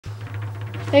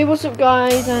Hey, what's up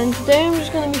guys, and today I'm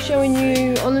just going to be showing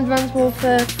you on Advanced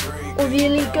Warfare all the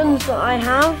elite guns that I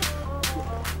have.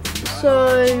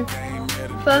 So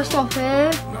first off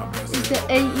here is the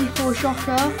AE4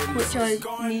 Shocker, which I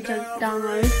need to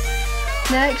download.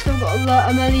 Next I've got the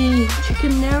Ameli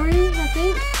Chickenary, I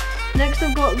think. Next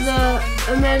I've got the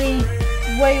Ameli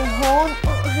Whale Horn.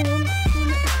 Oh, hang on.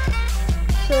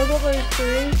 So I've got those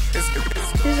three.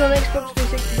 This is on Xbox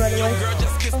 360 by the way.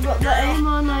 I've got the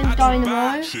AMR9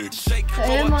 Dynamo, the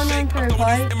AMR9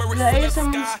 Prototype, the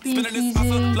ASM1 Speakeasy,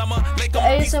 the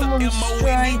ASM1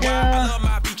 Strider.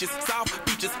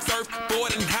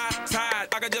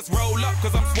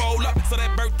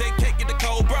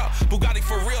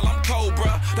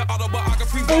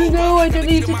 Oh no, I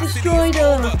deleted the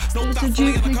Strider. It's a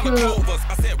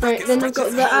duplicate. Right, then I've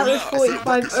got the Atlas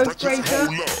 45 Oathbreaker,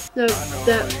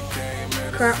 the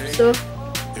crap stuff,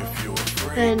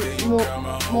 and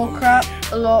more crap,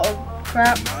 a lot of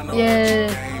crap, yeah.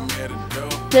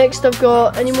 Next I've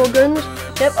got any more guns?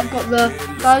 Yep, I've got the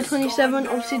Guy 27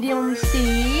 Obsidian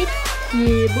Steed,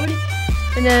 yeah buddy.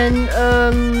 And then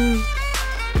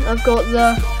I've got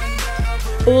the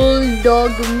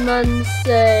Bulldog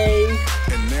Mansay,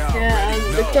 yeah, and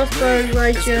the Crossbow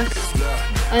Righteous.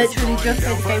 I literally just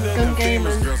played the game, gun game,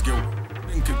 and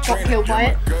got killed by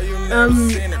it.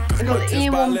 I got the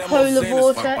E1 Polar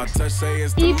Vortex,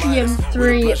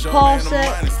 EPM3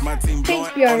 Parsec,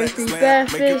 HBRA3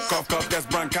 Bearfist,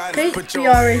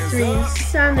 HBRA3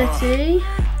 Insanity.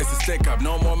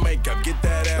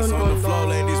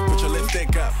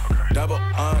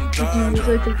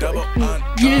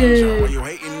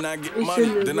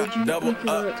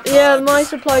 Yeah, my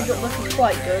supply drop luck is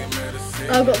quite good.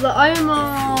 I've got the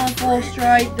IMR 4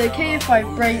 Strike, the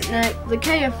KF5 Breakneck, the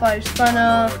KF5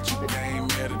 Spanner, the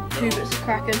 2 bits of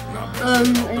Kraken.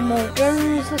 Any more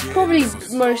guns? That's probably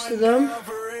most of them.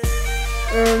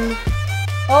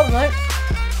 Oh no.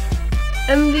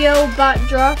 MDL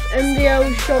Backdraft,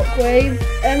 MDL Shockwave,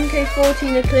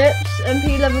 MK14 Eclipse,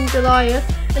 MP11 Goliath,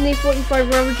 NE45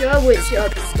 Ravager, which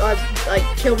I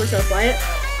killed myself by it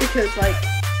because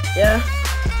yeah.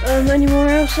 Anywhere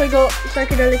else? I got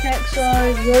Psychedelic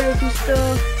Exile, royalty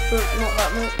stuff, but not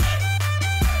that much.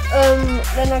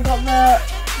 Then I got the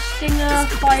Stinger,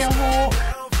 Firehawk,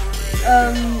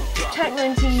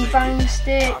 Tech-19 Bang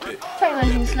Stick,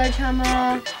 Tech-19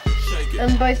 Sledgehammer,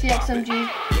 and both the XMG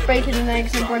Bacon and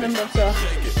Eggs and Bread and Butter.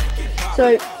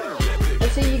 So I'll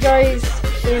see you guys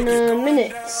in a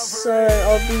minute. So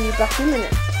I'll be back in a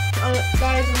minute.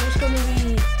 Guys, I'm just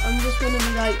gonna be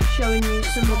like showing you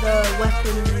some of the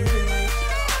weapons and like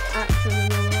action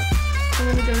and all that. I'm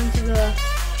gonna go into the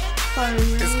firing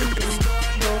range and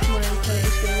show off my player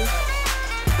skills.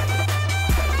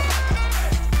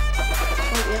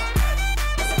 Oh yeah.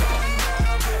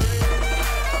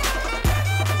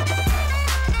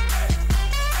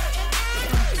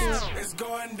 It's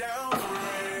going down for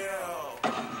real.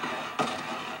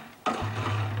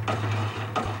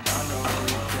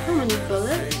 How many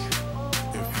bullets?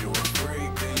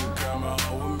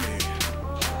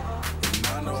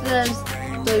 There's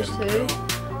those two.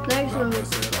 Next one is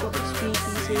got the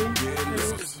Speakeasy.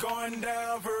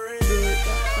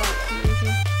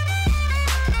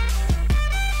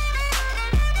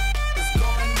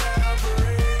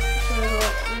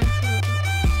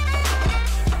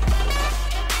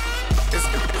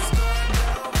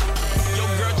 Yo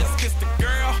girl just kissed the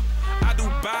girl. I do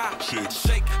buy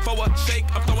shake for a shake.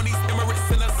 I'm throwing these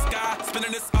Emirates in the sky.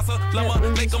 Spinning this awesome llama.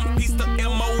 Make them piece the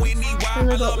MONEY. I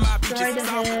love my beaches,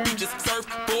 south beaches,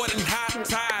 surfboard and high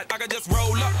tide. I can just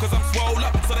roll up, cause I'm swole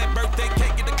up. So that birthday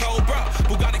cake get the Cobra.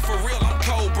 Bugatti for real, I'm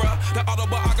Cobra. The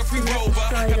autobiography rover.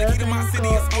 Got the key to my city,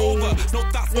 it's over. No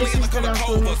thoughts, only in the color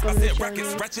Cobras. I said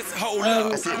rackets, ratchets, hold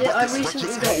up. Yeah, I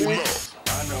recently got this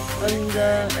on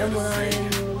the M1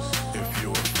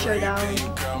 Showdown.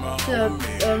 The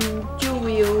dual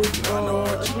wield or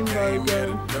akimbo gun.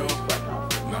 It's quite powerful.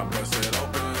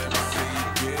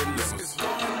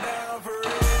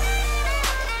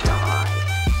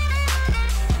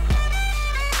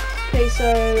 Okay, so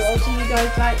I'll see you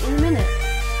guys back in a minute.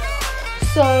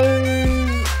 So,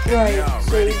 right,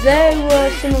 so there were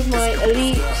some of my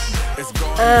elites,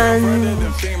 and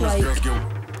like,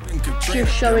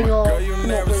 just showing off,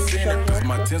 not really showing off,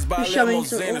 but just showing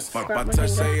some, oh crap, my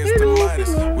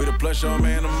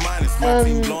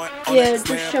finger. Yeah,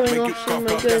 just showing off some of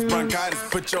my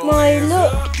guns. My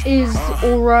look is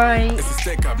alright.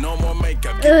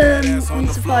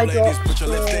 Supply drops good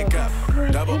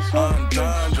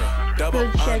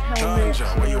shed helmets.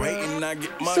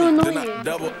 So annoying.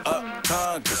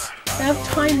 They have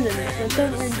time limits. I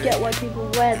don't really get why people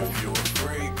wear them.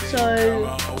 So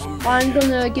I'm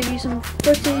gonna give you some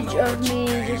footage of me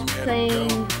just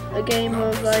playing a game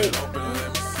of like,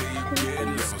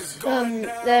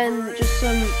 then just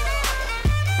some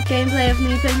gameplay of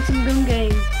me playing some gun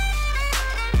game.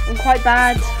 I'm quite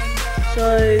bad,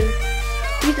 so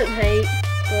please don't hate,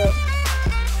 but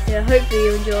yeah, hopefully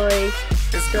you enjoy.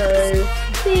 So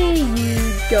here you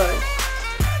go.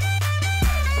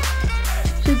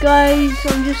 So guys,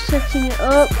 I'm just setting it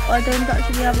up. I don't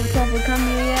actually have a proper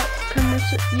camera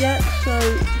yet, so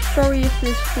sorry if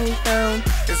this falls down.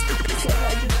 Get that adjusted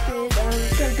and go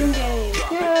gun game.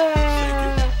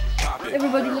 Yeah!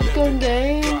 Everybody loves gun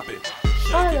game.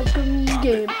 I love gun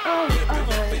game. I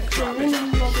really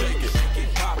love it.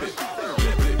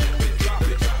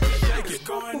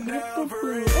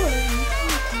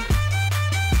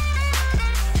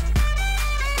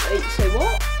 Wait, say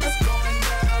what?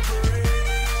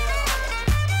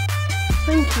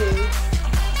 Thank you.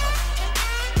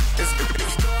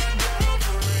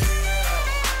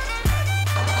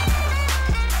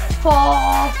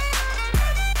 Oh,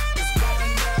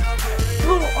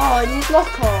 I need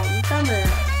lock on. Damn it.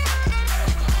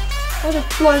 I would have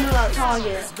blown at that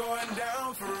target.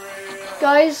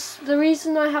 Guys, the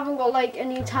reason I haven't got like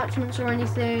any attachments or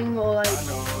anything, or like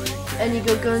any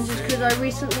good guns, is because I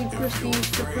recently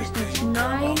prestiged the Prestige 9,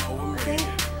 I think.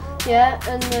 Yeah,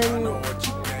 and then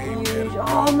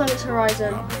oh no, it's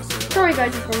Horizon. Sorry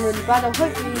guys if I'm really bad. I'll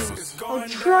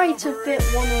try to fit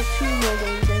 1 or 2 more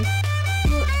games in.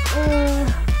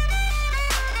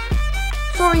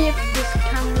 Sorry if this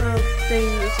camera thing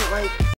isn't like